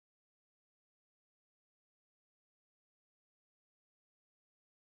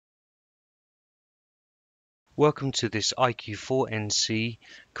Welcome to this IQ4NC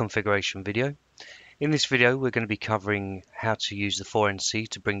configuration video. In this video we're going to be covering how to use the 4NC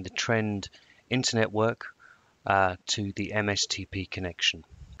to bring the trend Internetwork to the MSTP connection.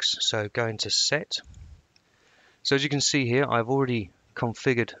 So go into set. So as you can see here, I've already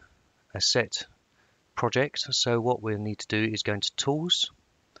configured a set project. So what we'll need to do is go into Tools,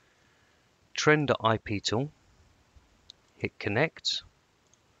 Trend IP Tool, hit Connect.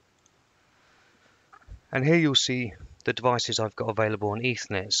 And here you'll see the devices I've got available on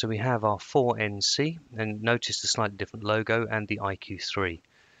Ethernet. So we have our 4NC, and notice the slightly different logo, and the IQ3.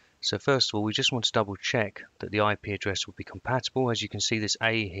 So first of all, we just want to double check that the IP address will be compatible. As you can see, this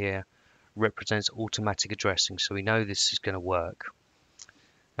A here represents automatic addressing, so we know this is going to work.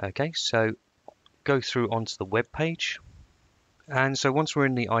 Okay, so go through onto the web page. And so once we're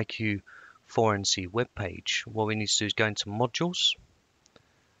in the IQ4NC web page, what we need to do is go into Modules,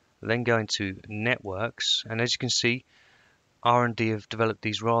 then go into Networks, and as you can see, R&D have developed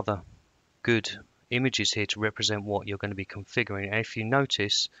these rather good images here to represent what you're going to be configuring. And if you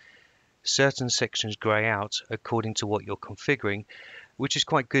notice, certain sections grey out according to what you're configuring, which is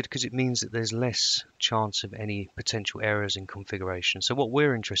quite good because it means that there's less chance of any potential errors in configuration. So what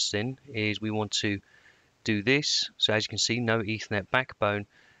we're interested in is we want to do this. So as you can see, no Ethernet backbone,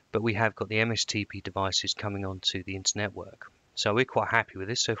 but we have got the MSTP devices coming onto the Internetwork. So we're quite happy with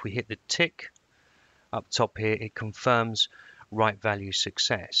this. So if we hit the tick up top here, it confirms right value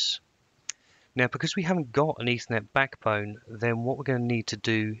success. Now, because we haven't got an Ethernet backbone, then what we're going to need to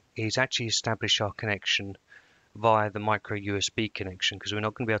do is actually establish our connection via the micro USB connection, because we're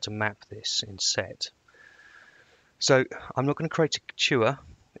not going to be able to map this in set. So I'm not going to create a tour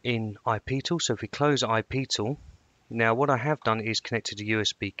in IP tool. So if we close IP tool, now what I have done is connected a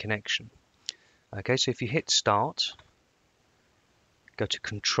USB connection. Okay, so if you hit start, go to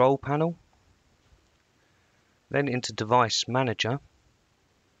Control Panel, then into Device Manager,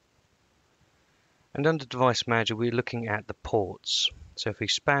 and under Device Manager we're looking at the ports. So if we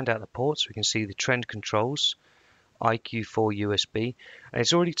expand out the ports, we can see the trend controls, IQ4 USB, and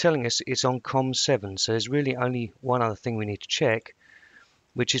it's already telling us it's on COM7, so there's really only one other thing we need to check,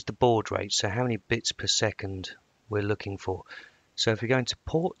 which is the baud rate, so how many bits per second we're looking for. So if we go into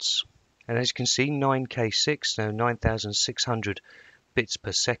ports, and as you can see, 9K6, so 9,600 bits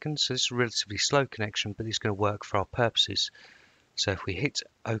per second, so this is a relatively slow connection, but it's going to work for our purposes. So if we hit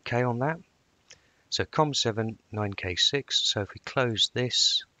OK on that, so COM7 9K6, so if we close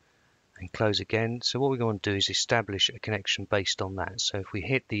this and close again, so what we're going to do is establish a connection based on that. So if we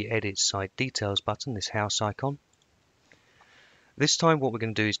hit the Edit Site Details button, this house icon, this time what we're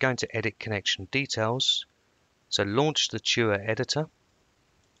going to do is go into Edit Connection Details, so launch the tour editor,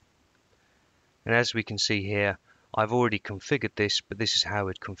 and as we can see here, I've already configured this, but this is how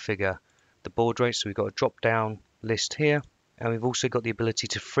we'd configure the baud rate. So we've got a drop down list here, and we've also got the ability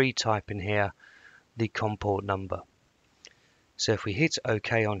to free type in here the COM port number. So if we hit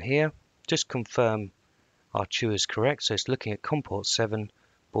OK on here, just confirm our tour is correct. So it's looking at COM port 7,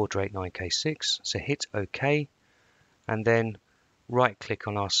 baud rate 9K6. So hit OK, and then right click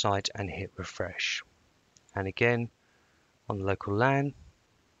on our site and hit refresh. And again on the local LAN,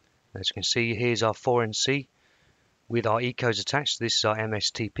 as you can see, here's our 4NC with our ecodes attached. This is our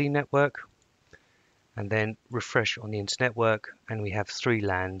MSTP network, and then refresh on the Internetwork, and we have 3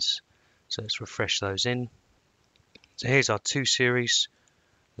 LANs. So let's refresh those in. So here's our 2 series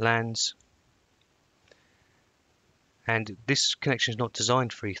LANs, and this connection is not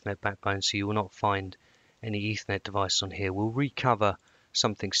designed for Ethernet backbone, so you will not find any Ethernet device on here. We'll recover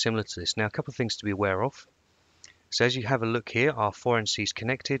something similar to this. Now, a couple of things to be aware of. So as you have a look here, our 4NC is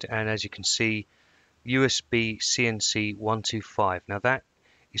connected, and as you can see, USB CNC 125. Now that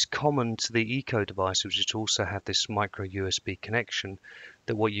is common to the Eco devices, which also have this micro USB connection,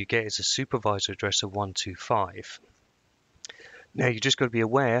 that what you get is a supervisor address of 125. Now you just got to be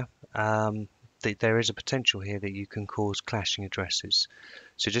aware that there is a potential here that you can cause clashing addresses.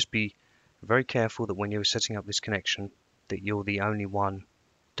 So just be very careful that when you're setting up this connection, that you're the only one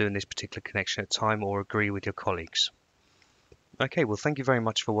doing this particular connection at a time, or agree with your colleagues. Okay, well, thank you very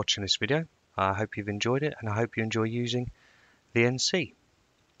much for watching this video. I hope you've enjoyed it, and I hope you enjoy using the NC.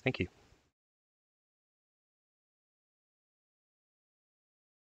 Thank you.